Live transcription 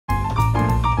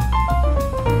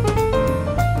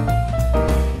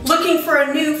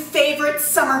favorite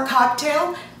summer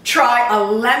cocktail? Try a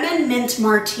lemon mint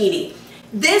martini.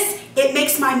 It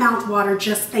makes my mouth water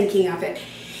just thinking of it.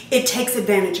 It takes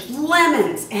advantage of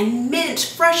lemons and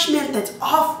mint, fresh mint that's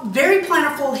very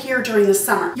plentiful here during the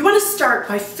summer. You want to start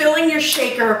by filling your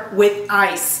shaker with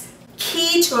ice,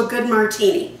 key to a good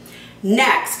martini.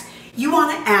 Next, you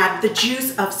want to add the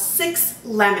juice of 6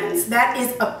 lemons. That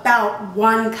is about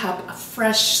 1 cup of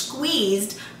fresh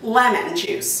squeezed lemon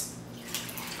juice.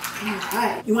 All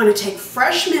right, you want to take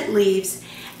fresh mint leaves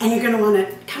and you're going to want to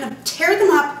kind of tear them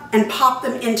up and pop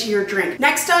them into your drink.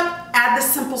 Next up, add the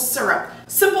simple syrup.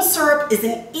 Simple syrup is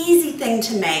an easy thing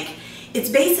to make. It's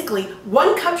basically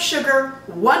 1 cup sugar,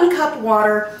 1 cup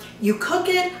water. You cook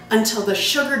it until the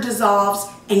sugar dissolves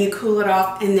and you cool it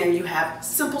off, and there you have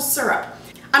simple syrup.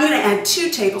 I'm going to add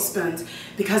 2 tablespoons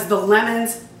because the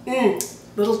lemons,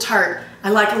 little tart.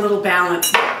 I like a little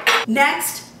balance.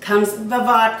 Next comes the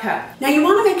vodka. Now you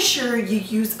want to make sure you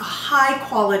use a high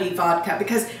quality vodka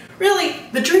because really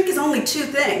the drink is only 2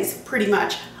 things pretty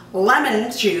much: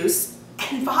 lemon juice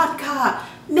and vodka.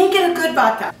 Make it a good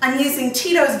vodka. I'm using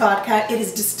Tito's vodka. It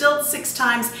is distilled 6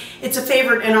 times. It's a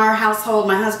favorite in our household.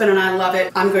 My husband and I love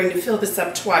it. I'm going to fill this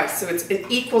up twice, so it's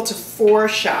equal to 4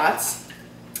 shots.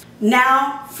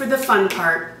 Now for the fun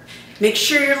part. Make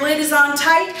sure your lid is on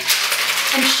tight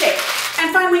and shake.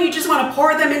 And finally, you just want to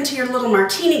pour them into your little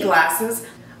martini glasses.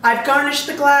 I've garnished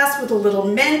the glass with a little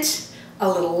mint, a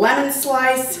little lemon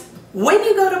slice. When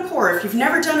you go to pour, if you've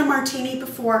never done a martini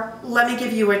before, let me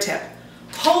give you a tip.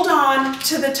 Hold on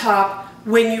to the top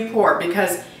when you pour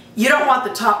because you don't want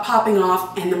the top popping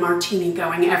off and the martini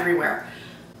going everywhere.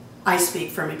 I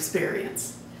speak from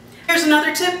experience. Here's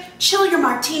another tip. Chill your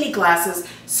martini glasses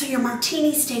so your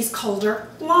martini stays colder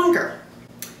longer.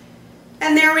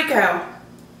 And there we go.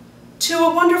 To a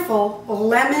wonderful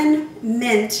lemon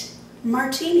mint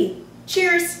martini.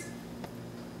 Cheers.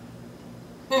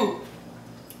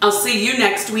 I'll see you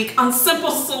next week on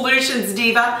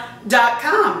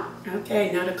SimpleSolutionsDiva.com.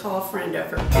 Okay, now to call a friend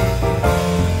over.